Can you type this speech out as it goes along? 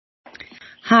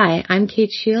Hi, I'm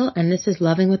Kate Scheel, and this is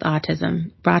Loving with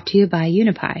Autism, brought to you by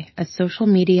Unipie, a social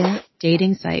media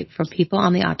dating site for people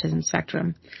on the autism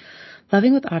spectrum.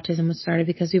 Loving with Autism was started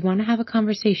because we want to have a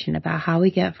conversation about how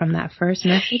we get from that first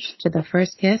message to the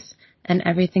first kiss and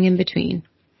everything in between.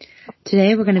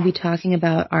 Today, we're going to be talking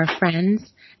about our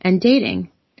friends and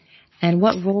dating and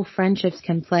what role friendships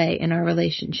can play in our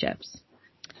relationships.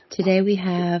 Today, we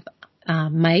have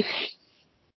Mike.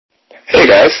 Hey,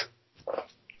 guys.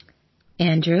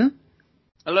 Andrew.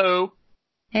 Hello.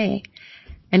 Hey.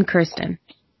 And Kirsten.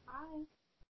 Hi.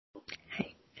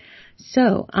 Hey.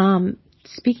 So,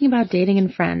 speaking about dating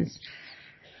and friends,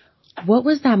 what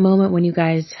was that moment when you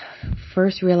guys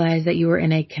first realized that you were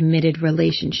in a committed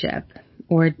relationship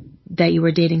or that you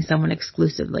were dating someone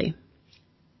exclusively?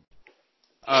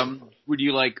 Would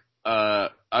you like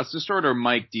us to start, or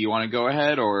Mike, do you want to go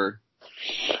ahead, or?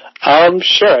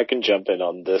 Sure, I can jump in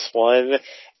on this one.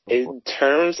 In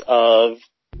terms of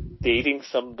dating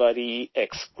somebody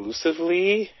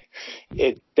exclusively,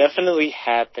 it definitely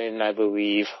happened, I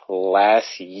believe,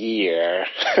 last year.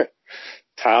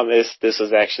 Thomas, this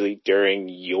was actually during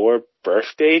your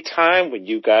birthday time when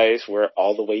you guys were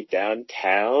all the way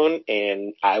downtown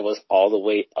and I was all the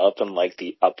way up in like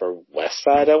the Upper West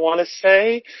Side, I want to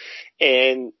say.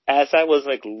 And as I was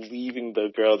like leaving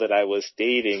the girl that I was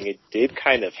dating, it did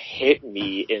kind of hit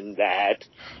me in that,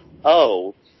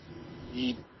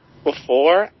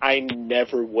 before, I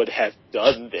never would have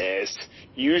done this.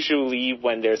 Usually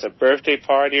when there's a birthday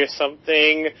party or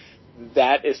something,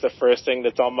 that is the first thing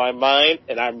that's on my mind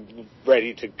and I'm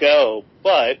ready to go.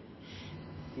 But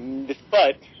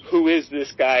who is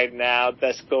this guy now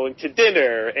that's going to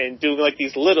dinner and doing like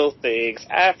these little things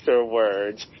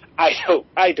afterwards? I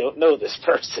don't know this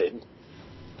person.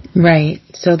 Right.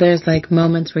 So there's like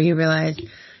moments where you realize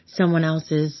someone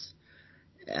else is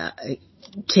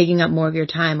taking up more of your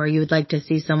time, or you would like to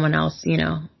see someone else,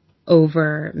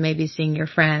 over maybe seeing your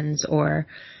friends, or,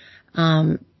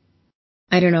 I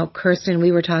don't know, Kirsten,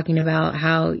 we were talking about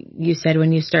how you said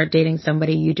when you start dating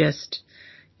somebody, you just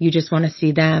want to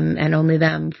see them and only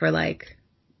them for like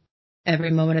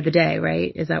every moment of the day,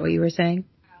 right? Is that what you were saying?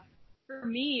 For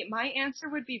me, my answer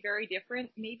would be very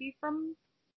different, maybe from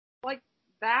like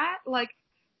that. Like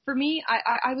for me,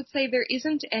 I would say there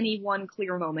isn't any one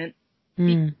clear moment.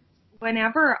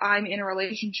 Whenever I'm in a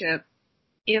relationship,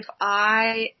 if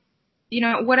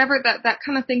whatever that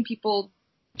kind of thing people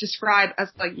describe as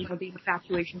like, the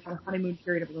infatuation kind of honeymoon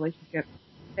period of a relationship,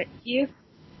 that if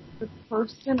the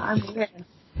person I'm with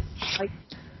like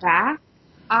that,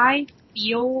 I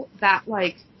feel that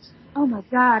like, oh my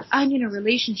God, I'm in a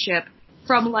relationship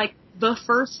from like the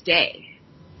first day.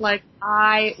 Like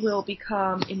I will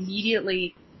become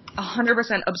immediately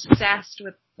 100% obsessed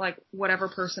with like whatever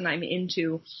person I'm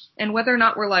into, and whether or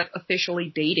not we're like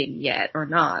officially dating yet or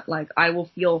not, like I will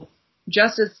feel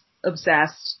just as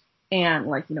obsessed and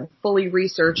like, fully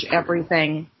research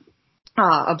everything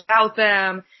about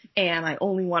them, and I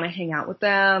only want to hang out with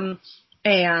them.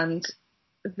 And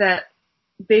that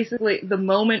basically the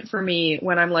moment for me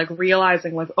when I'm like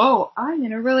realizing like, oh, I'm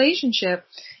in a relationship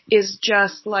is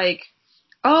just like,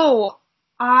 oh,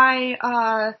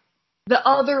 the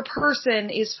other person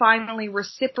is finally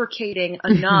reciprocating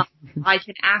enough. I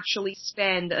can actually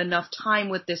spend enough time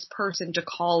with this person to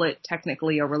call it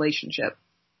technically a relationship.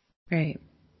 Right.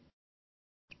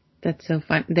 That's so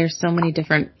fun. There's so many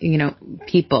different,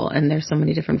 people, and there's so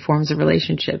many different forms of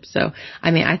relationships. So, I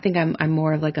mean, I think I'm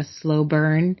more of like a slow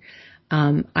burn.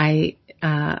 I'm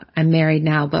married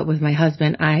now, but with my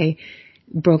husband, I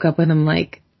broke up with him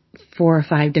like 4 or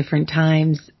 5 different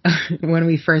times when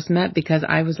we first met because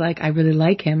I was like, I really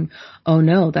like him. Oh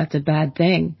no, that's a bad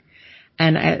thing.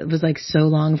 And it was like so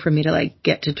long for me to like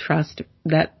get to trust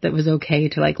that was okay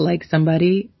to like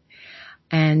somebody.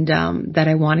 And, that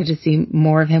I wanted to see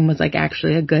more of him was like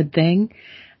actually a good thing.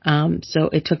 So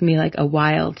it took me like a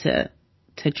while to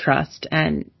trust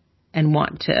and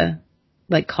want to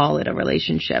like call it a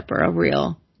relationship or a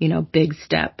real, big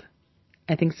step.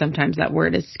 I think sometimes that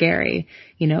word is scary,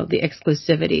 the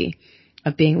exclusivity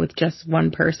of being with just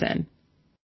one person.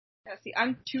 Yeah, see,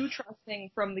 I'm too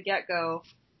trusting from the get-go,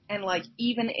 and like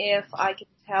even if I can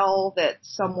tell that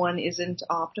someone isn't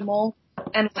optimal,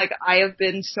 and like I have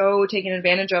been so taken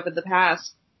advantage of in the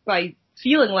past by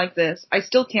feeling like this, I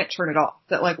still can't turn it off.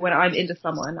 That like when I'm into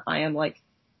someone, I am like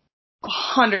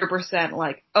 100%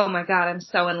 like, oh my God, I'm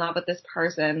so in love with this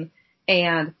person,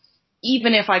 and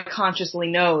even if I consciously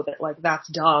know that, like, that's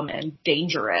dumb and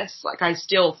dangerous, like, I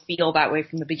still feel that way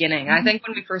from the beginning. I think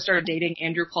when we first started dating,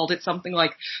 Andrew called it something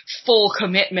like full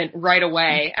commitment right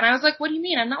away. And I was like, what do you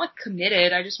mean? I'm not, like,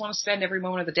 committed. I just want to spend every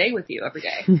moment of the day with you every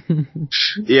day.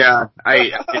 Yeah,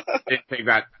 I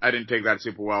didn't take that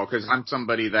super well, because I'm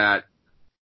somebody that,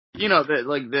 you know,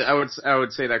 I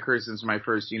would say that Kirsten's my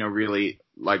first, you know, really,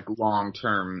 like,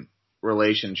 long-term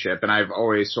relationship, and I've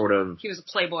always sort of... He was a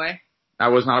playboy. I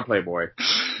was not a playboy.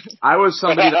 I was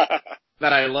somebody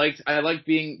that I liked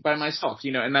being by myself,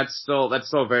 you know, and that's still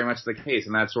very much the case,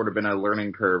 and that's sort of been a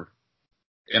learning curve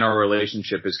in our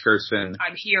relationship, is Kirsten.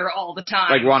 I'm here all the time.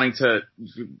 Like, wanting to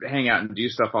hang out and do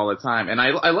stuff all the time. And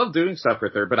I love doing stuff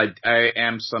with her, but I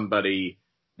am somebody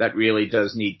that really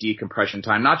does need decompression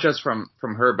time, not just from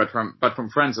her, but from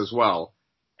friends as well.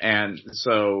 And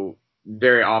so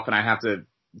very often I have to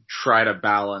try to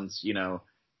balance, you know,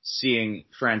 seeing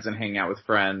friends and hanging out with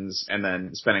friends, and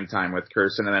then spending time with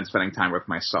Kirsten, and then spending time with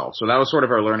myself. So that was sort of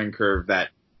our learning curve that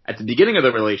at the beginning of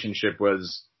the relationship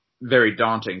was very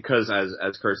daunting, because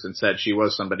as Kirsten said, she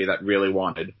was somebody that really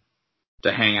wanted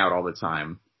to hang out all the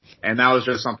time. And that was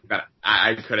just something that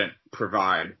I couldn't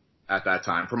provide at that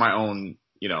time for my own,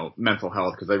 you know, mental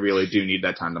health, because I really do need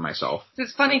that time to myself.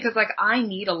 It's funny because, like, I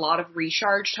need a lot of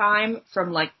recharge time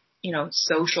from, like, you know,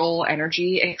 social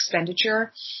energy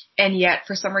expenditure. And yet,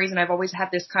 for some reason, I've always had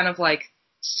this kind of, like,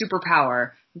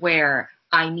 superpower where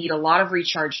I need a lot of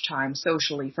recharge time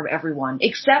socially from everyone,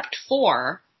 except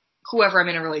for whoever I'm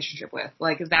in a relationship with.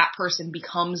 Like, that person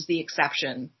becomes the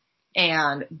exception,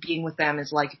 and being with them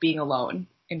is like being alone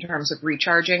in terms of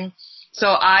recharging. So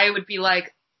I would be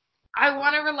like, I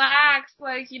want to relax.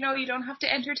 Like, you know, you don't have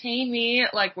to entertain me.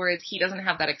 Like, whereas he doesn't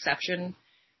have that exception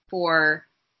for,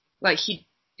 like,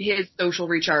 his social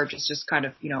recharge is just kind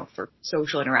of, you know, for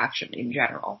social interaction in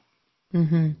general.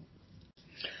 Mm-hmm.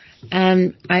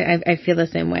 I feel the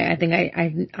same way. I think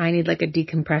I need like a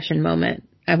decompression moment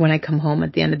when I come home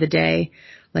at the end of the day.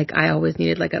 Like, I always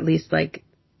needed like at least like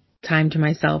time to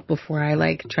myself before I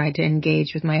like tried to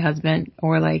engage with my husband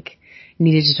or like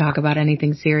needed to talk about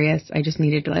anything serious. I just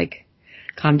needed to like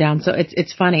calm down. So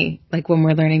it's funny, like, when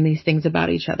we're learning these things about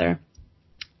each other.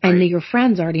 And Right. your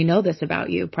friends already know this about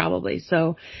you, probably.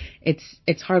 So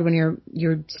it's hard when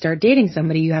you start dating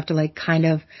somebody. You have to like kind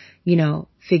of, you know,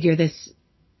 figure this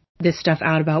stuff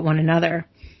out about one another.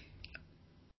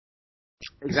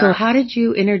 Exactly. So how did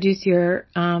you introduce your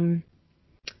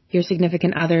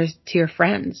significant others to your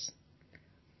friends?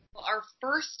 Well, our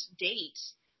first date,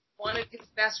 one of his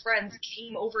best friends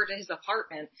came over to his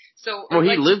apartment. So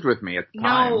he lived with me at the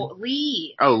time. No,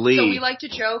 Lee. Oh, Lee. So we like to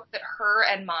joke that her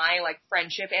and my, like,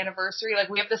 friendship anniversary, like,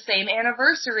 we have the same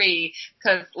anniversary,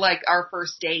 because, like, our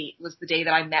first date was the day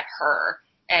that I met her,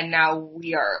 and now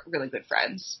we are really good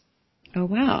friends. Oh,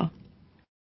 wow.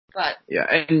 But yeah,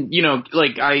 and you know,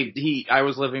 like, I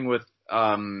was living with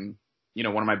you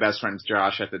know, one of my best friends,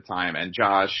 Josh, at the time, and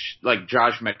Josh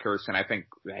met Kirsten, I think,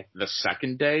 the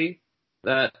second day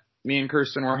that me and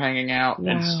Kirsten were hanging out.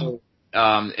 Wow. And so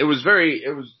it was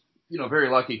you know, very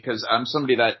lucky, because I'm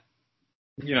somebody that,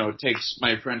 you know, takes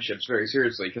my friendships very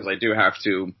seriously, because I do have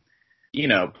to, you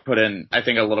know, put in, I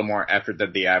think, a little more effort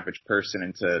than the average person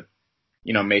into,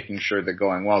 you know, making sure they're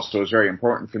going well. So it was very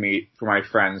important for me, for my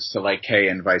friends to like Kay,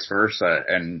 and vice versa.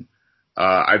 And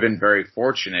I've been very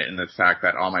fortunate in the fact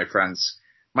that all my friends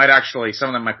some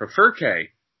of them might prefer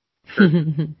Kay.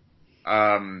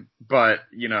 But,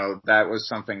 you know, that was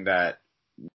something that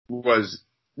was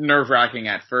nerve-wracking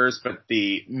at first, but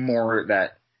the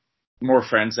more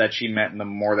friends that she met and the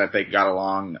more that they got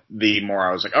along, the more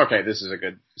I was like, okay, this is a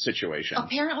good situation.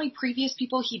 Apparently previous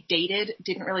people he dated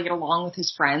didn't really get along with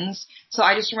his friends. So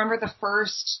I just remember the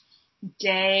first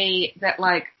day that,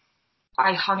 like,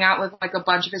 I hung out with, like, a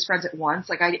bunch of his friends at once.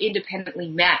 Like, I independently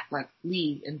met, like,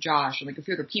 Lee and Josh and, like, a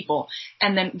few other people.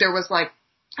 And then there was, like,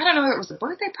 I don't know if it was a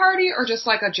birthday party or just,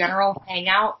 like, a general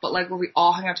hangout, but, like, where we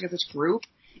all hung out together as a group.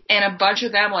 And a bunch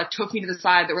of them, like, took me to the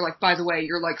side that were like, by the way,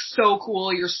 you're, like, so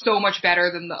cool. You're so much better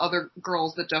than the other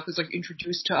girls that Duff has, like,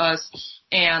 introduced to us.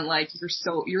 And, like,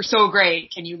 you're so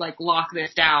great. Can you, like, lock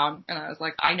this down? And I was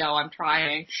like, I know, I'm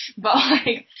trying. But,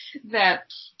 like,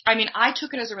 I mean, I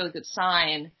took it as a really good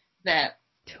sign that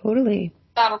totally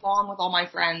got along with all my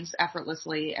friends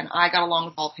effortlessly, and I got along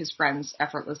with all of his friends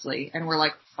effortlessly, and we're,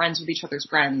 like, friends with each other's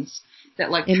friends. That,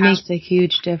 like, it makes a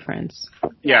huge difference.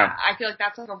 Yeah. I feel like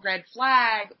that's, like, a red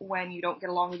flag when you don't get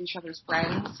along with each other's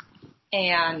friends,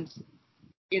 and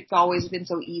it's always been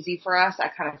so easy for us. I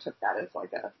kind of took that as,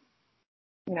 like, a,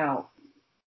 you know,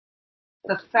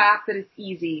 the fact that it's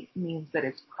easy means that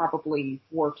it's probably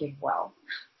working well.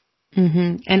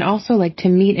 And also like to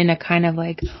meet in a kind of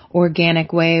like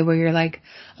organic way where you're like,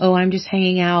 oh, I'm just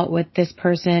hanging out with this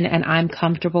person and I'm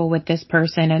comfortable with this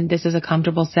person and this is a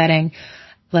comfortable setting.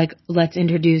 Like, let's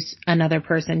introduce another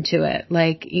person to it.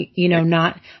 Like, you know,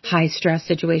 not high stress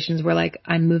situations where like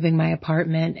I'm moving my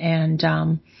apartment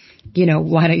and, you know,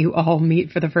 why don't you all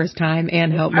meet for the first time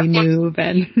and help me move?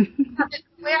 And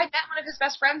the way I met one of his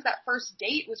best friends that first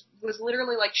date was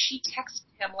literally like she texted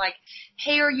him like,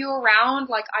 hey, are you around?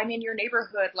 Like, I'm in your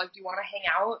neighborhood. Like, do you want to hang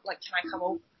out? Like, can I come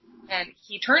over? And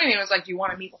he turned to me and was like, do you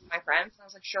want to meet with my friends? And I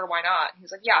was like, sure, why not? And he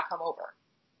was like, yeah, come over.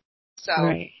 So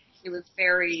right. it was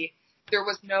there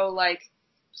was no like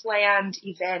planned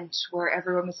event where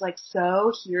everyone was like,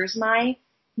 so here's my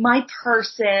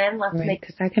person. Let's make.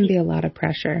 Because that can be a lot of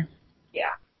pressure.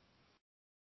 Yeah.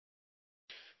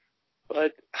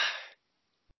 But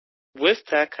with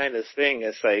that kind of thing,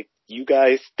 it's like you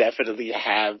guys definitely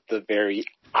have the very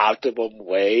optimum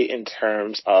way in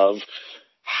terms of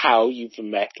how you've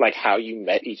met, like how you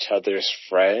met each other's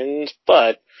friends.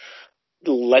 But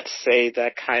let's say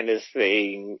that kind of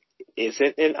thing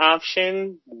isn't an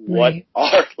option. Right.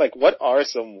 What are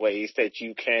some ways that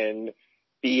you can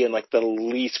be in like the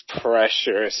least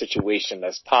pressure situation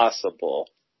as possible?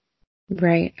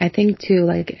 Right. I think too,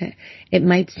 like it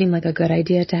might seem like a good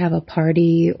idea to have a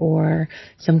party or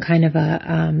some kind of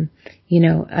a, you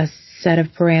know, a set of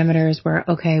parameters where,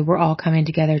 okay, we're all coming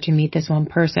together to meet this one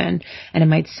person. And it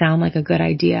might sound like a good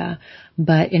idea,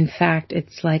 but in fact,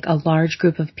 it's like a large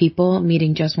group of people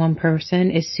meeting just one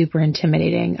person is super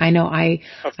intimidating. I know I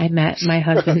met my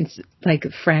husband's like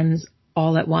friends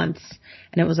all at once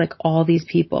and it was like all these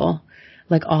people,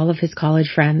 like all of his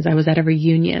college friends. I was at a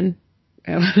reunion.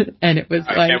 And it was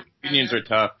like reunions are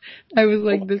tough. I was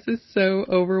like, this is so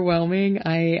overwhelming.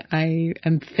 I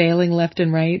am failing left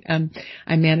and right.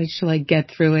 I managed to like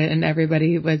get through it, and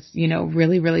everybody was, you know,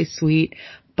 really, really sweet.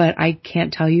 But I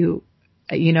can't tell you,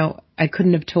 you know, I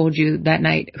couldn't have told you that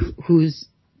night who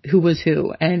was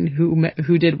who and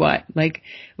who did what. Like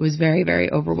it was very,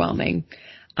 very overwhelming.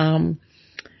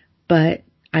 But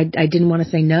I didn't want to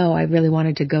say no. I really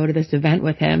wanted to go to this event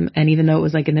with him, and even though it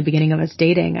was like in the beginning of us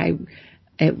dating,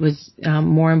 it was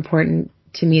more important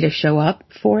to me to show up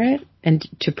for it and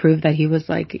to prove that he was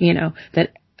like, you know,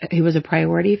 that he was a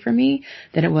priority for me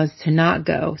than it was to not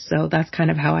go. So that's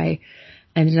kind of how I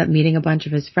ended up meeting a bunch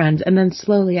of his friends. And then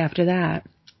slowly after that,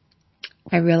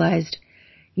 I realized,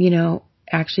 you know,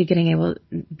 actually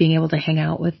being able to hang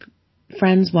out with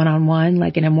friends one-on-one,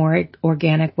 like in a more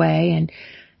organic way, and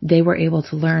they were able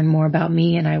to learn more about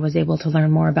me and I was able to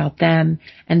learn more about them,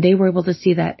 and they were able to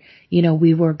see that, you know,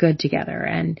 we were good together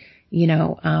and, you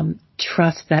know,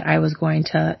 trust that I was going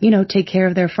to, you know, take care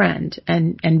of their friend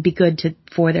and be good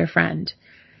for their friend.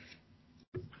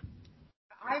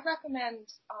 I recommend,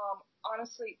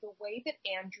 honestly, the way that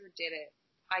Andrew did it,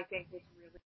 I think was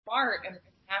really smart and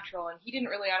natural. And he didn't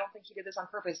really, I don't think he did this on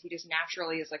purpose. He just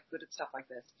naturally is like good at stuff like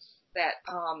this. That,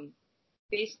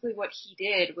 basically what he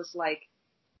did was like,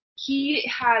 he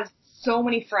has so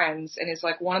many friends and is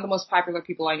like one of the most popular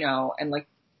people I know. And like,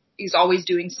 he's always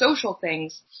doing social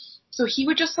things. So he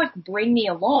would just like bring me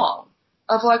along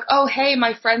of like, oh, hey,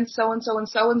 my friends so-and-so and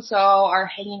so-and-so are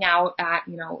hanging out at,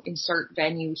 you know, insert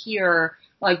venue here.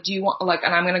 Like, do you want, like,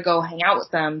 and I'm going to go hang out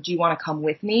with them. Do you want to come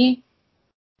with me?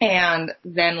 And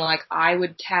then like I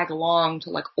would tag along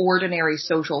to like ordinary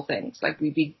social things. Like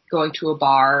we'd be going to a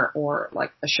bar or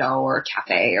like a show or a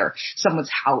cafe or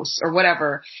someone's house or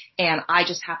whatever. And I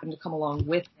just happened to come along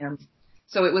with him.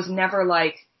 So it was never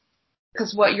like,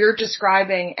 because what you're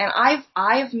describing, and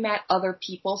I've met other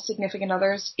people, significant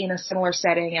others, in a similar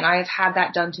setting, and I've had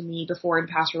that done to me before in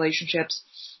past relationships,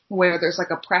 where there's like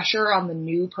a pressure on the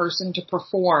new person to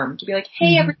perform, to be like,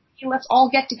 hey, everybody, let's all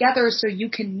get together so you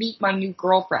can meet my new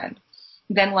girlfriend.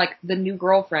 Then like the new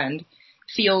girlfriend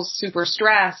feels super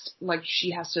stressed, like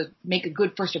she has to make a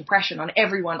good first impression on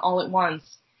everyone all at once.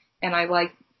 And I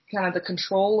like kind of the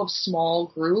control of small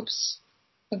groups,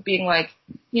 of being like,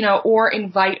 you know, or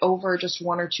invite over just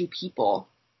one or two people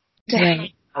to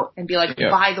hang out and be like,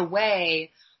 by the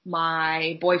way,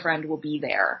 my boyfriend will be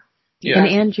there. Yeah. And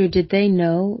Andrew,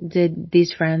 did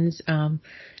these friends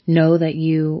know that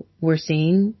you were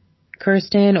seeing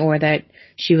Kirsten or that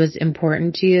she was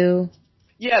important to you?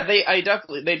 Yeah, they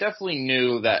definitely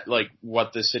knew that, like,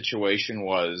 what the situation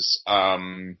was.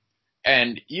 And,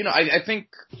 you know, I think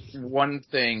one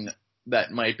thing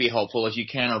that might be helpful if you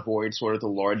can't avoid sort of the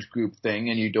large group thing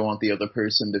and you don't want the other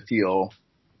person to feel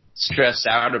stressed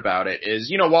out about it is,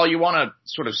 you know, while you want to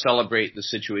sort of celebrate the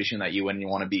situation that you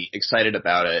want to be excited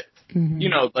about it, you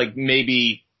know, like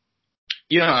maybe,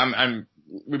 you know, I'm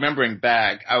remembering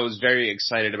back, I was very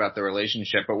excited about the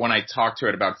relationship, but when I talked to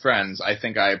it about friends, I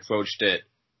think I approached it,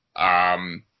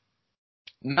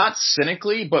 not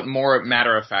cynically, but more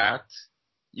matter of fact.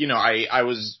 You know, I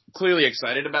was clearly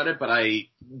excited about it, but I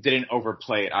didn't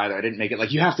overplay it either. I didn't make it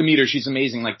like, you have to meet her, she's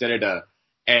amazing, like da-da-da.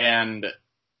 And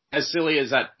as silly as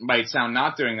that might sound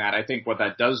not doing that, I think what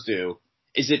that does do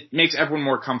is it makes everyone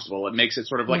more comfortable. It makes it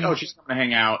sort of like, oh, she's coming to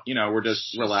hang out, you know, we're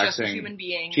just relaxing. She's just a human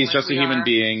being. She's just a human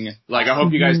being. Like, I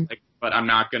hope you guys like it, but I'm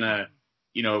not gonna,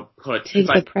 you know, take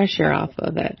the pressure off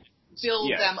of it.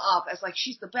 Build them up as like,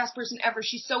 she's the best person ever.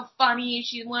 She's so funny.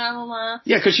 She's blah blah blah.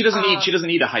 Yeah, because she doesn't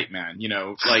need a hype man. You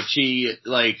know, like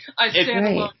I stand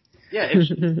alone. Yeah,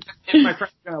 if my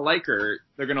friends are gonna like her,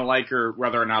 they're gonna like her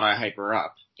whether or not I hype her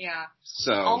up. Yeah.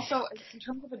 So also, in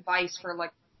terms of advice for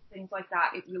like things like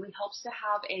that, it really helps to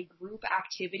have a group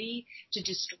activity to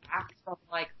distract from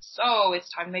like, so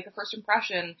it's time to make a first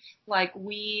impression. Like,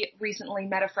 we recently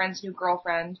met a friend's new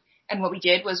girlfriend, and what we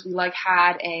did was we like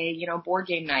had a, you know, board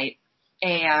game night.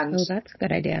 And oh, that's a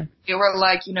good idea. They were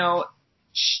like, you know,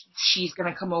 she's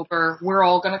gonna come over, we're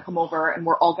all gonna come over, and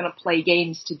we're all gonna play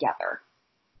games together.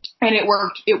 And it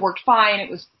worked. It worked fine. It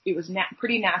was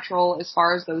pretty natural as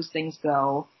far as those things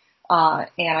go. And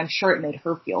I'm sure it made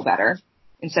her feel better.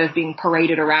 Instead of being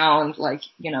paraded around like,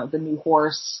 you know, the new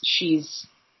horse, she's,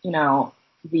 you know,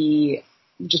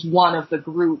 just one of the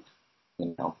group,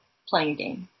 you know, playing a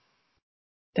game.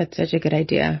 That's such a good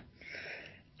idea.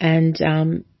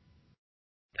 And,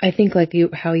 I think like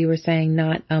how you were saying,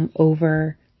 not,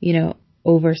 overselling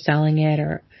it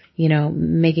or, you know,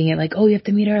 making it like, oh, you have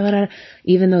to meet her, blah, blah, blah.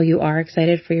 Even though you are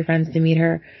excited for your friends to meet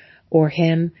her or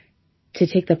him, to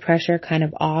take the pressure kind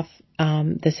of off,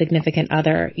 the significant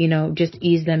other, you know, just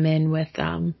ease them in with,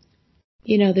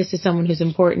 you know, this is someone who's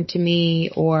important to me,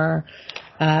 or,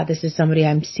 this is somebody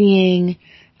I'm seeing,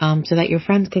 so that your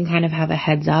friends can kind of have a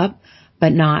heads up,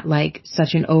 but not like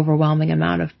such an overwhelming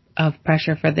amount of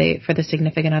pressure for the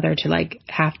significant other to like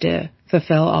have to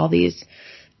fulfill all these,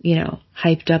 you know,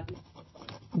 hyped up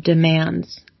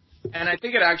demands. And I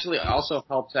think it actually also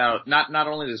helps out not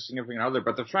only the significant other,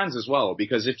 but the friends as well,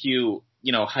 because if you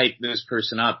know, hype this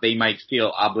person up, they might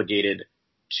feel obligated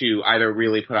to either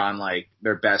really put on like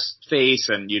their best face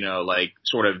and, you know, like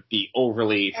sort of be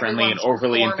overly friendly and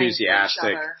overly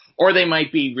enthusiastic, or they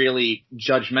might be really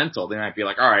judgmental. They might be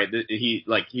like, all right, he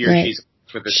or she's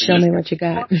with this. Show me what you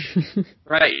got.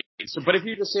 Right. So, but if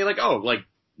you just say like, oh, like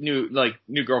new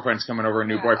girlfriend's coming over,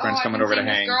 new boyfriend's coming over to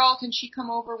hang. This girl, can she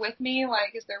come over with me?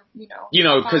 Like, is there, you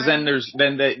know, because then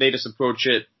they just approach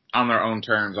it on their own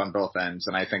terms on both ends,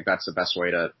 and I think that's the best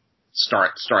way to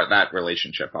start that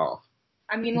relationship off.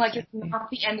 I mean, like, it's not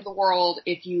the end of the world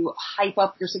if you hype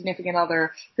up your significant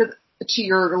other to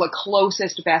your like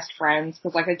closest best friends,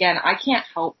 because like, again, I can't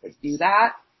help but do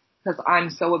that because I'm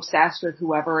so obsessed with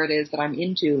whoever it is that I'm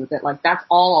into that like that's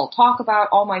all I'll talk about.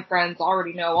 All my friends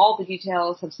already know all the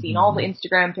details, have seen all the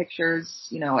Instagram pictures,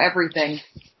 you know, everything.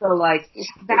 So like,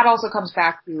 that also comes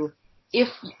back to, if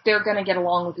they're gonna get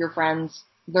along with your friends,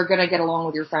 they're gonna get along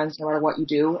with your friends no matter what you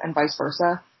do, and vice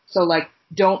versa. So like,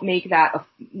 don't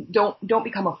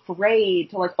become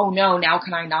afraid to like, oh no, now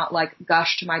can I not like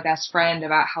gush to my best friend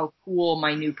about how cool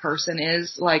my new person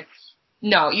is? Like,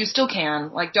 no, you still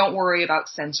can. Like, don't worry about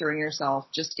censoring yourself.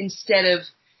 Just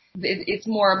it's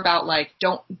more about like,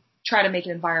 don't try to make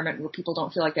an environment where people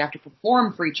don't feel like they have to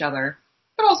perform for each other,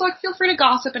 but also like, feel free to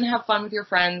gossip and have fun with your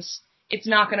friends. It's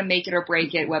not going to make it or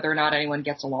break it whether or not anyone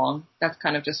gets along. That's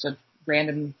kind of just a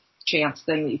random chance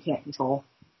thing that you can't control.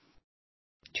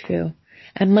 True.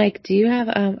 And Mike, do you have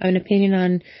an opinion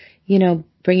on, you know,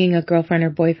 bringing a girlfriend or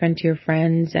boyfriend to your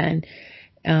friends, and,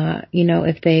 you know,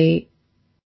 if they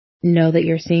know that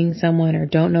you're seeing someone or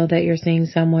don't know that you're seeing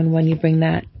someone when you bring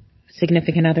that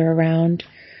significant other around?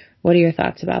 What are your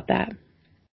thoughts about that?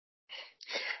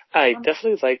 I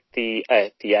definitely like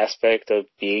the aspect of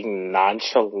being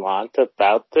nonchalant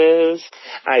about this.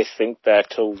 I think back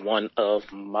to one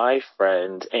of my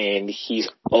friends, and he's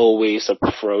always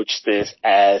approached this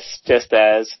as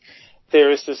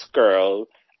there is this girl.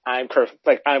 I'm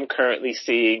currently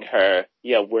seeing her.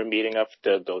 Yeah, we're meeting up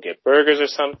to go get burgers or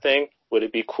something. Would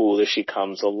it be cool if she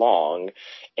comes along?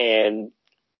 And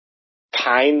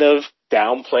kind of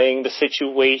downplaying the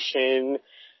situation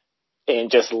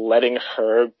and just letting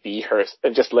her be herself.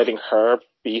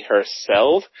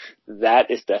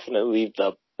 That is definitely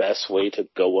the best way to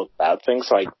go about things.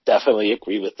 So I definitely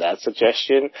agree with that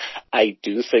suggestion. I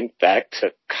do think back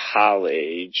to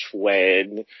college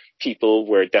when people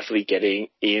were definitely getting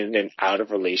in and out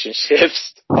of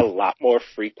relationships a lot more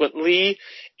frequently.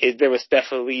 There was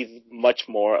definitely much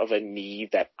more of a need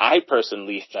that I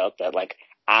personally felt that like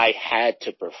I had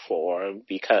to perform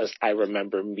because I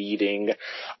remember meeting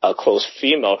a close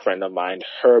female friend of mine,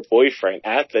 her boyfriend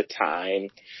at the time.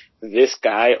 This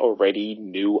guy already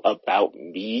knew about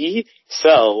me.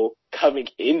 So coming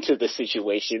into the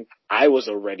situation, I was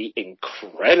already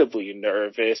incredibly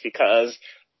nervous because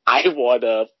I do want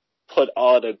to put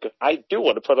on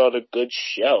a good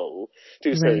show to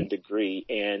a certain degree,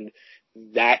 and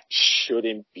that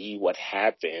shouldn't be what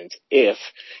happens if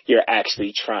you're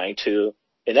actually trying to,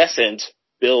 in essence,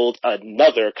 build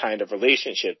another kind of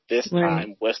relationship, this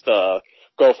time with the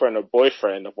girlfriend or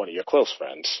boyfriend of one of your close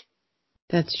friends.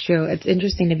 That's true. It's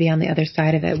interesting to be on the other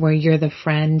side of it, where you're the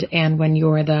friend and when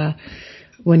you're the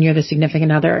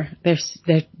significant other.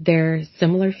 They're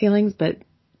similar feelings, but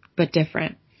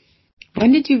different.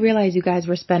 When did you realize you guys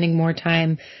were spending more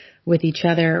time with each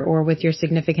other or with your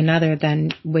significant other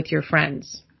than with your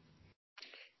friends?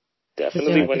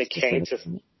 Definitely when it came to,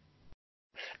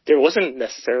 there wasn't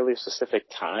necessarily a specific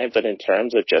time, but in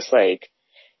terms of just like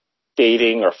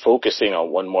dating or focusing on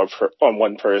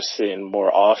one person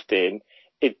more often,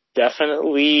 it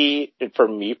definitely, for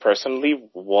me personally,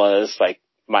 was like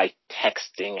my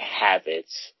texting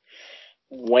habits.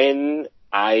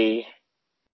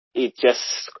 It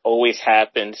just always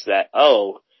happens that,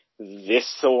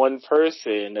 this one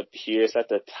person appears at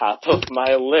the top of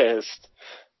my list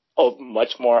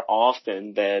much more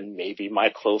often than maybe my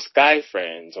close guy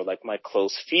friends or like my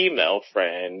close female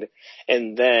friend.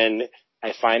 And then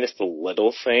I find it's the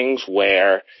little things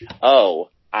where,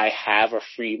 I have a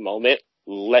free moment.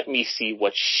 Let me see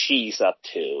what she's up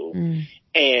to.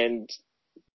 And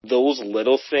those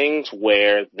little things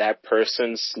where that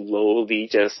person slowly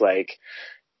just like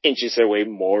inches their way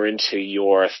more into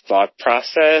your thought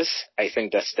process, I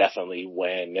think that's definitely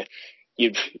when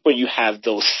you have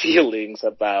those feelings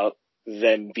about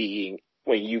them being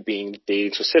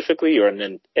dating specifically or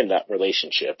in that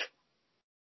relationship.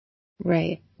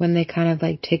 Right. When they kind of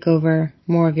like take over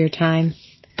more of your time.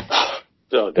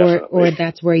 Definitely. Or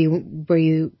that's where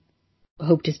you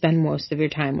hope to spend most of your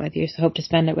time with. You hope to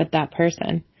spend it with that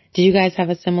person. Did you guys have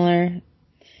a similar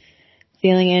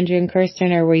feeling, Andrew and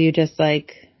Kirsten, or were you just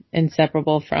like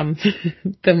inseparable from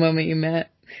the moment you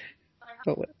met?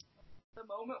 The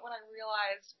moment when I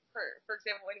realized, for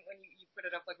example, when you put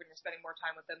it up, like when you're spending more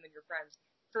time with them than your friends,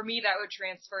 for me that would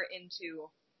transfer into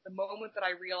the moment that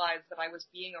I realized that I was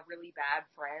being a really bad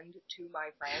friend to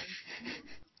my friends.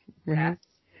 That's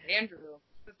Andrew.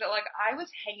 That like I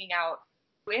was hanging out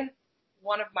with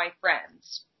one of my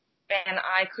friends and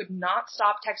I could not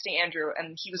stop texting Andrew,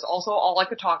 and he was also all I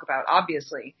could talk about,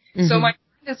 obviously. So my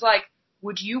friend is like,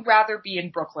 would you rather be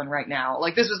in Brooklyn right now?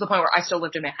 Like, this was the point where I still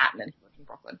lived in Manhattan and he lived in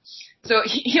Brooklyn. So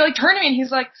he like turned to me and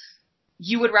he's like,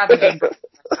 you would rather be in Brooklyn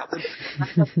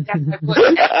right now? Yes, I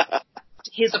would.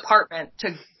 His apartment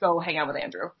to go hang out with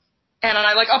Andrew. And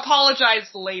I like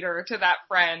apologized later to that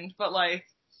friend, but like,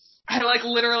 I like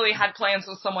literally had plans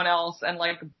with someone else and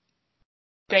like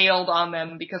bailed on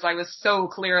them because I was so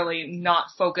clearly not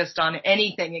focused on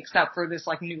anything except for this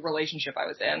like new relationship I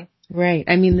was in. Right.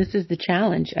 I mean, this is the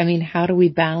challenge. I mean, how do we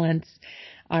balance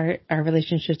our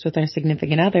relationships with our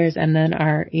significant others and then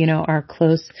our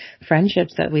close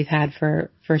friendships that we've had for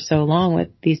so long with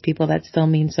these people that still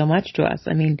mean so much to us?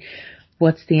 I mean,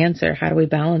 what's the answer? How do we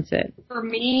balance it? For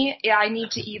me, I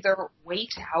need to either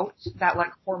wait out that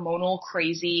like hormonal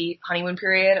crazy honeymoon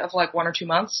period of like 1 or 2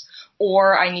 months,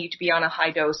 or I need to be on a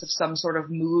high dose of some sort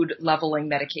of mood leveling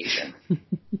medication.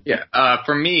 Yeah,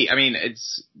 for me, I mean,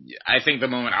 I think the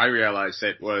moment I realized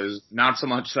it was not so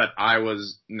much that I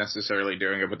was necessarily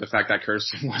doing it, but the fact that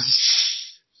Kirsten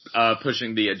was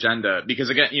pushing the agenda. Because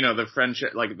again, the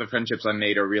friendships I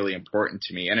made are really important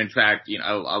to me. And in fact,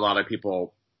 a lot of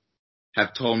people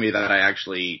have told me that I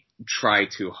actually try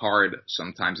too hard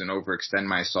sometimes and overextend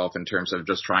myself in terms of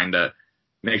just trying to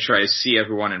make sure I see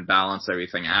everyone and balance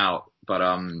everything out. But,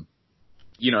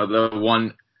 the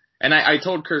one, and I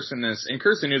told Kirsten this, and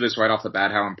Kirsten knew this right off the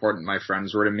bat, how important my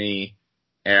friends were to me,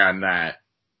 and that,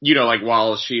 like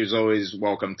while she was always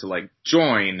welcome to like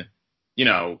join,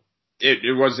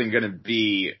 it wasn't going to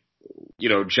be,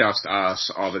 just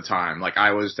us all the time. Like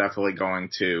I was definitely going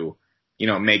to,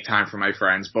 make time for my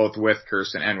friends, both with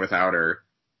Kirsten and without her.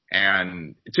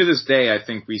 And to this day, I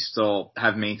think we still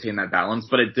have maintained that balance,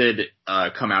 but it did,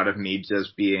 come out of me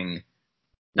just being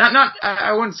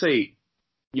I wouldn't say,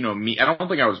 me. I don't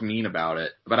think I was mean about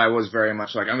it, but I was very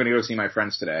much like, I'm going to go see my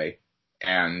friends today.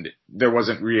 And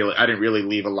I didn't really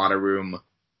leave a lot of room,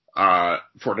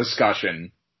 for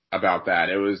discussion about that.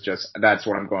 It was just, that's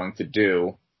what I'm going to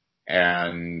do.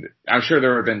 And I'm sure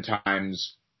there have been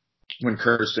times when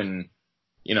Kirsten,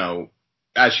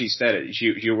 as she said it,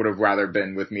 she would have rather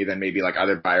been with me than maybe like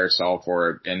either by herself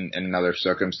or in another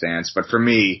circumstance. But for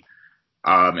me,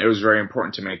 it was very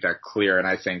important to make that clear, and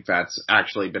I think that's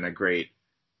actually been a great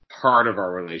part of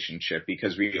our relationship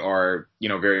because we are,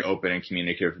 very open and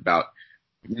communicative about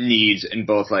needs in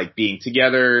both like being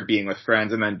together, being with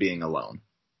friends, and then being alone.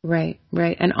 Right.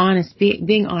 And honest,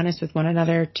 being honest with one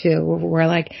another too. We're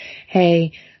like,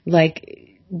 hey,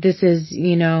 like this is,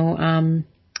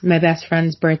 my best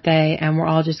friend's birthday and we're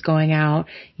all just going out,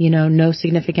 no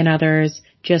significant others,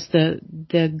 just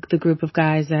the group of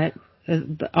guys that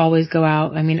always go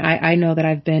out. I mean, I know that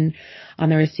I've been on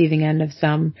the receiving end of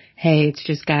some, hey, it's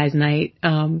just guys night,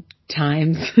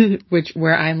 times,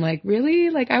 where I'm like,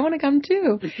 really? Like, I want to come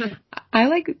too. I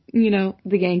like, the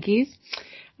Yankees.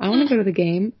 I want to go to the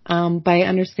game. But I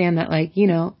understand that, like,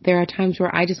 there are times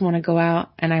where I just want to go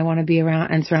out and I want to be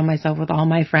around and surround myself with all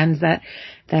my friends that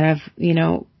have,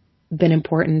 been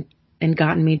important and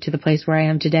gotten me to the place where I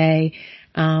am today.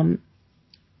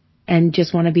 And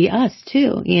just want to be us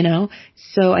too,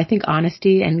 So I think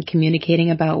honesty and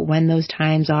communicating about when those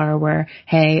times are where,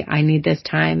 hey, I need this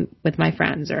time with my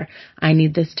friends or I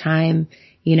need this time,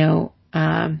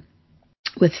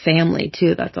 with family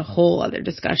too. That's a whole other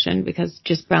discussion because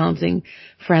just balancing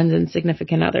friends and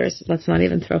significant others. Let's not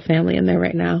even throw family in there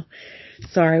right now.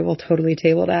 Sorry, we'll totally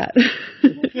table that.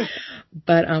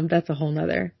 But that's a whole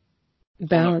nother.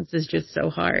 Balance is just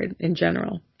so hard in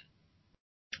general.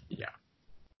 Yeah.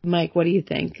 Mike, what do you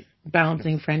think?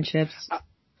 Balancing friendships,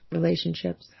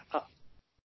 relationships?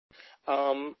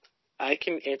 I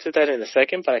can answer that in a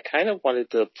second, but I kind of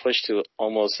wanted to push to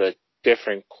almost a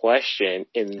different question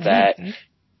in that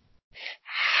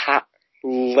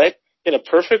in a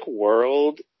perfect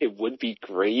world, it would be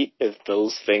great if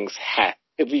those things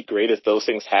it'd be great if those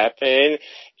things happen.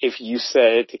 If you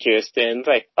said to Kirsten,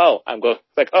 like, I'm going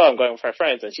with my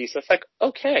friends, and she says, like,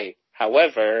 okay.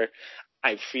 However,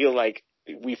 I feel like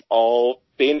we've all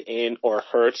been in or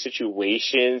heard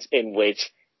situations in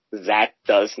which that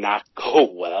does not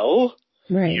go well.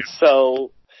 Right.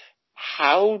 So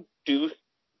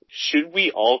should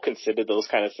we all consider those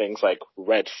kind of things like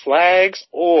red flags,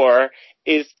 or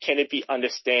can it be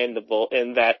understandable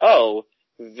in that,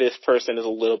 this person is a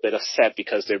little bit upset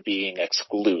because they're being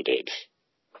excluded?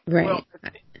 Right. Well,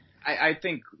 I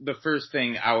think the first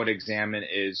thing I would examine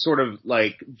is sort of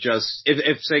like just,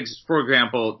 if say, for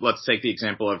example, let's take the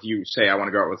example of you say, I want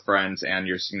to go out with friends, and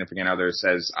your significant other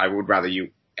says, I would rather you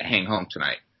hang home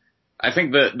tonight. I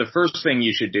think the first thing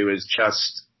you should do is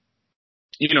just,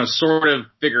 sort of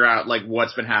figure out like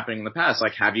what's been happening in the past.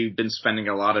 Like, have you been spending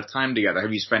a lot of time together?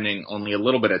 Have you spending only a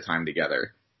little bit of time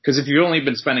together? Because if you've only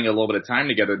been spending a little bit of time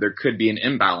together, there could be an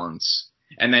imbalance.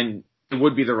 And then it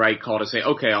would be the right call to say,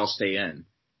 okay, I'll stay in.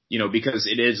 Because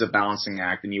it is a balancing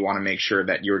act and you want to make sure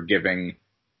that you're giving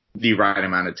the right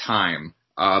amount of time.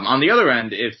 On the other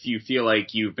end, if you feel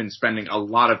like you've been spending a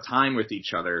lot of time with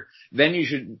each other, then you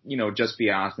should, just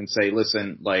be honest and say,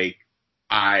 listen, like,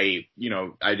 I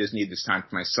just need this time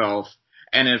for myself.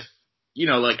 And if,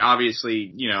 like,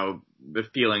 obviously, the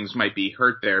feelings might be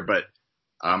hurt there, but,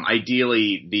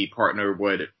 ideally the partner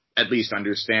would at least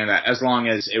understand that as long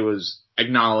as it was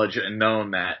acknowledged and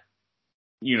known that,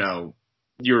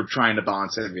 you're trying to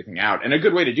balance everything out. And a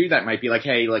good way to do that might be like,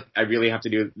 hey, like, I really have to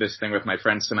do this thing with my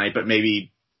friends tonight, but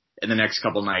maybe in the next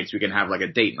couple nights we can have like a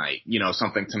date night,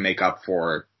 something to make up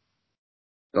for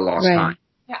the lost time.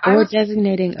 Yeah, or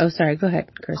designating. Oh, sorry. Go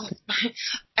ahead, Kirsten.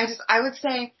 I would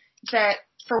say that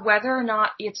for whether or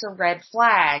not it's a red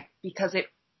flag, because it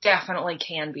definitely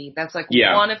can be. That's like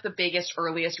one of the biggest,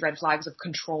 earliest red flags of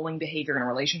controlling behavior in a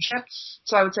relationship.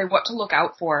 So I would say what to look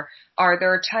out for are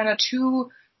there kind of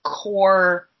two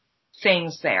core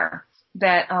things there.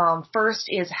 That first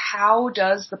is, how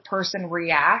does the person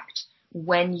react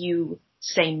when you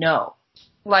say no?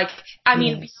 Like, I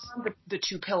mean, beyond the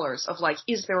two pillars of like,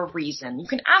 is there a reason? You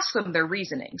can ask them their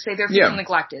reasoning. Say they're feeling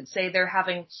neglected. Say they're,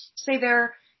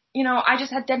 I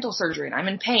just had dental surgery and I'm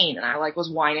in pain and I like was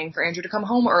whining for Andrew to come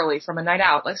home early from a night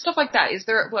out. Like stuff like that. Is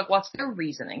there, like, what's their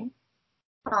reasoning?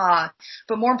 But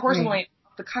more importantly,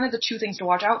 the two things to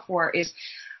watch out for is,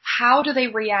 how do they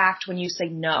react when you say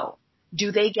no?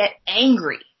 Do they get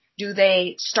angry? Do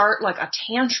they start like a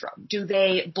tantrum? Do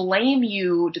they blame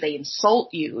you? Do they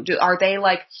insult you? For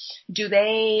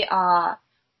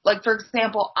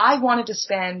example, I wanted to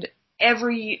spend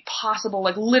every possible,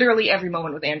 like literally every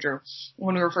moment with Andrew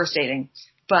when we were first dating,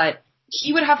 but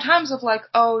he would have times of like,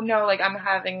 oh no, like I'm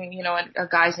having, a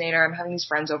guy's night or I'm having these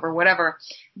friends over, whatever,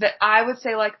 that I would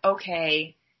say like,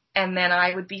 okay. And then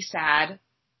I would be sad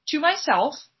to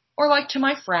myself or like to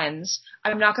my friends.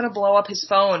 I'm not going to blow up his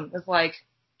phone with like,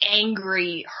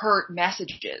 angry, hurt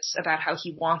messages about how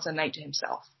he wants a night to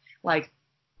himself. Like,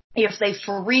 if they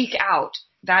freak out,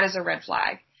 that is a red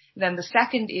flag. Then the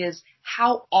second is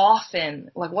how often,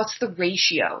 like what's the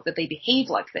ratio that they behave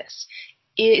like this?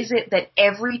 Is it that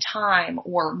every time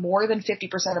or more than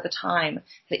 50% of the time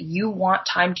that you want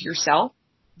time to yourself,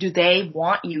 do they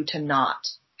want you to not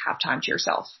have time to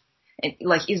yourself? And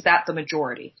like, is that the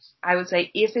majority? I would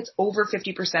say if it's over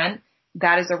 50%,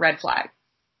 that is a red flag.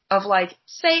 Of like,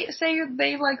 say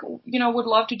they like, you know, would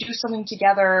love to do something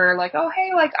together, like, oh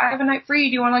hey, like I have a night free,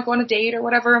 do you want to like go on a date or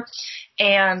whatever?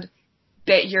 And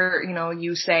that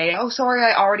you say, oh sorry,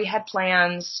 I already had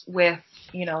plans with,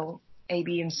 you know, A,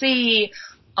 B, and C,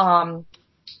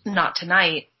 not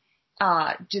tonight.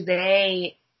 Do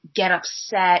they get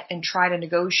upset and try to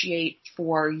negotiate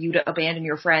for you to abandon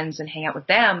your friends and hang out with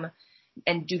them?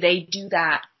 And do they do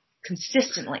that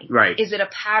consistently? Right. Is it a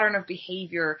pattern of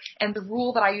behavior? And the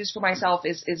rule that I use for myself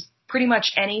is pretty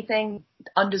much anything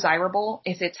undesirable.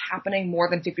 If it's happening more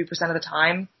than 50% of the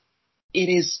time,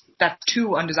 that's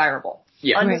too undesirable.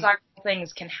 Yeah. Undesirable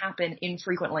things can happen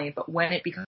infrequently, but when it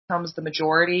becomes the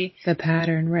majority, the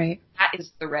pattern, right? That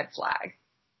is the red flag.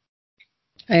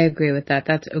 I agree with that.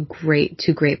 That's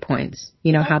two great points.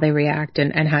 You know, how they react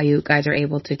and how you guys are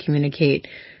able to communicate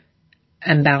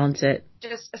and balance it.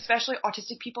 Just especially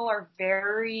autistic people are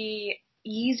very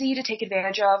easy to take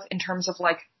advantage of in terms of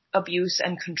like abuse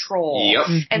and control. Yep.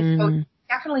 And so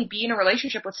definitely be in a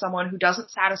relationship with someone who doesn't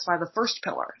satisfy the first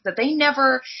pillar, that they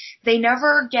never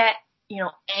get, you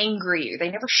know, angry, they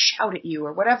never shout at you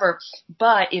or whatever.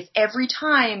 But if every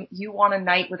time you want a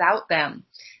night without them,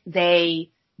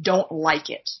 they don't like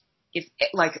it, if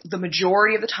like the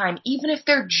majority of the time, even if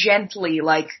they're gently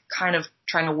like kind of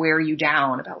trying to wear you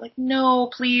down about like, no,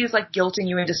 please, like guilting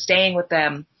you into staying with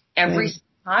them every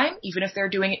time, even if they're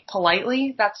doing it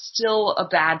politely, that's still a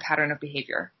bad pattern of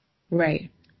behavior. Right.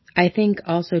 I think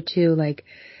also too, like,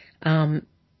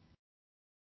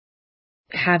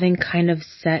 having kind of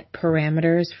set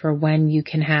parameters for when you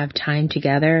can have time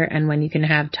together and when you can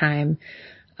have time,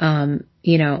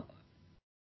 you know,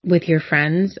 with your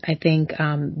friends. I think,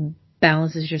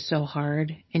 balance is just so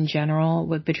hard in general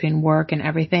between work and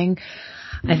everything.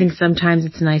 I think sometimes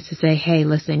it's nice to say, hey,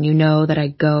 listen, you know that I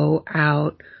go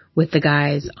out with the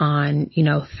guys on, you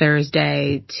know,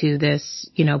 Thursday to this,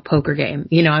 you know, poker game.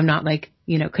 You know, I'm not like,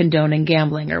 you know, condoning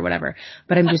gambling or whatever,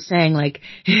 but I'm just saying like,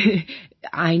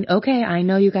 I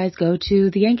know you guys go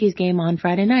to the Yankees game on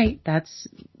Friday night. That's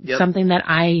something that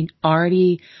I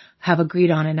already have agreed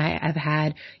on, and I've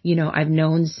had, you know, I've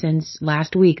known since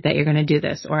last week that you're going to do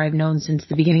this, or I've known since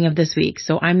the beginning of this week.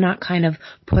 So I'm not kind of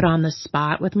put on the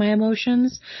spot with my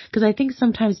emotions, because I think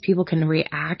sometimes people can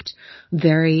react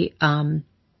very,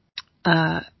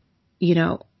 you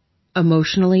know,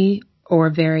 emotionally or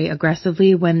very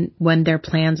aggressively when their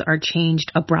plans are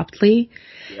changed abruptly.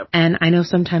 Yep. And I know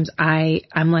sometimes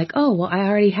I'm like, oh, well, I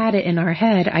already had it in our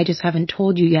head. I just haven't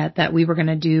told you yet that we were going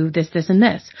to do this, this, and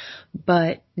this.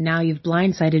 But now you've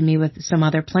blindsided me with some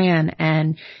other plan,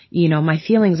 and, you know, my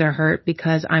feelings are hurt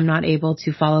because I'm not able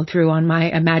to follow through on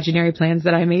my imaginary plans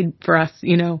that I made for us,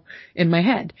 you know, in my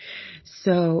head.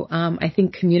 So, I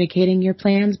think communicating your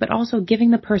plans, but also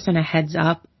giving the person a heads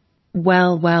up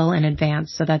well in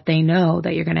advance so that they know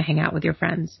that you're going to hang out with your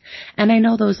friends. And I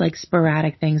know those like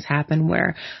sporadic things happen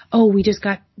where, oh, we just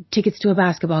got tickets to a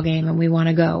basketball game and we want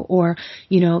to go. Or,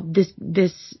 you know,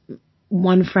 this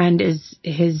one friend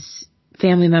his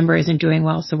family member isn't doing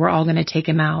well, so we're all going to take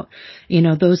him out. You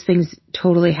know, those things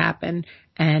totally happen.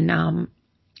 And,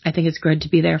 I think it's good to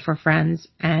be there for friends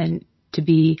and to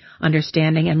be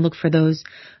understanding and look for those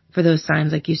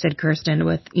signs, like you said, Kirsten,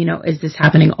 with, you know, is this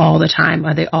happening all the time?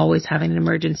 Are they always having an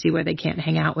emergency where they can't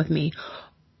hang out with me?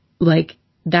 Like,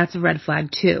 that's a red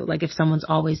flag too. Like, if someone's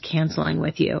always canceling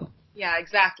with you. Yeah,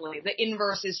 exactly. The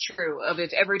inverse is true of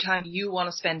if every time you want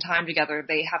to spend time together,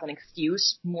 they have an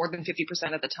excuse more than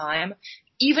 50% of the time.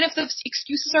 Even if the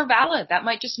excuses are valid, that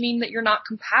might just mean that you're not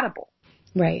compatible.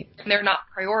 Right. And they're not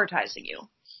prioritizing you.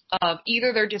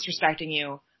 Either they're disrespecting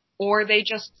you, or they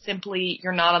just simply,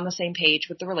 you're not on the same page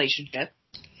with the relationship.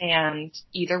 And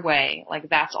either way, like,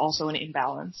 that's also an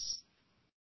imbalance.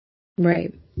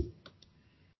 Right.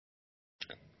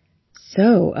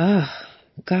 So,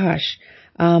 gosh.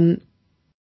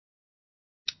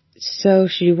 So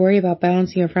should you worry about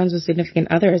balancing your friends with significant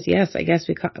others? Yes, I guess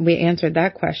we answered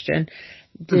that question.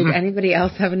 Did anybody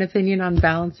else have an opinion on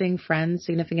balancing friends,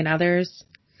 significant others?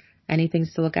 Any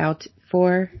things to look out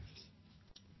for?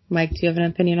 Mike, do you have an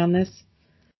opinion on this?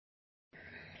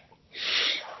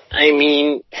 I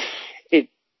mean,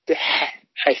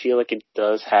 I feel like it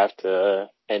does have to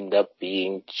end up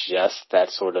being just that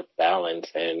sort of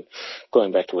balance. And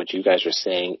going back to what you guys were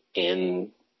saying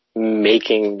in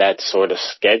making that sort of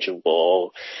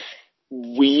schedule,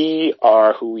 we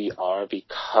are who we are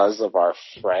because of our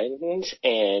friends,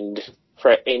 and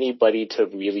for anybody to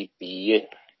really be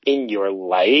in your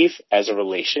life as a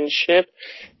relationship,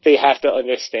 they have to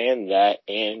understand that,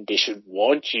 and they should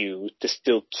want you to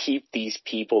still keep these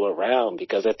people around,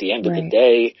 because at the end of the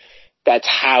day, that's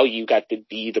how you got to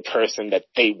be the person that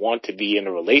they want to be in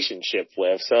a relationship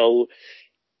with. So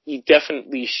you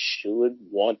definitely should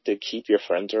want to keep your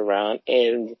friends around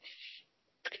and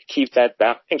keep that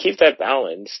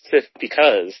balance,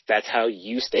 because that's how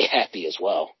you stay happy as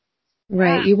well.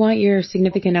 Right. You want your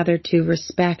significant other to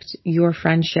respect your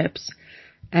friendships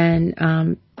and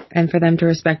for them to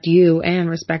respect you and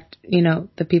respect,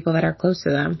 the people that are close to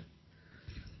them.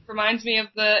 Reminds me of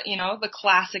the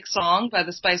classic song by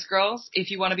the Spice Girls.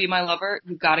 If you want to be my lover,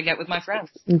 you've got to get with my friends.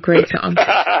 Great song.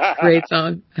 Great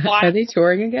song. Why? Are they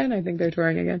touring again? I think they're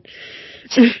touring again.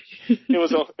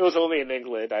 It was only in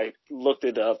England. I looked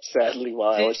it up, sadly,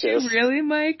 while I was just... Did you really,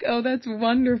 Mike? Oh, that's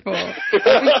wonderful.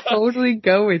 I would totally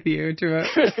go with you to a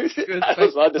I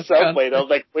was on the subway, and I was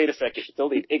like, wait a second, it's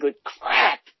only in England.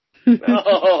 Crap!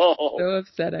 No! So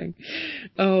upsetting.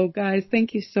 Oh, guys,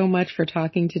 thank you so much for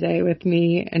talking today with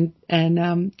me and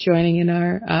joining in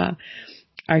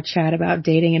our chat about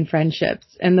dating and friendships.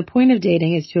 And the point of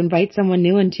dating is to invite someone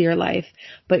new into your life,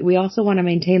 but we also want to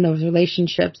maintain those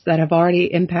relationships that have already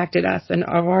impacted us and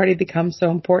have already become so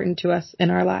important to us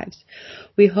in our lives.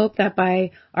 We hope that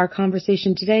by our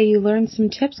conversation today, you learned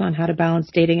some tips on how to balance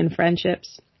dating and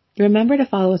friendships. Remember to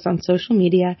follow us on social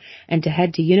media and to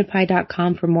head to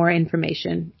unipie.com for more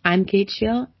information. I'm Kate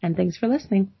Scheel, and thanks for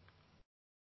listening.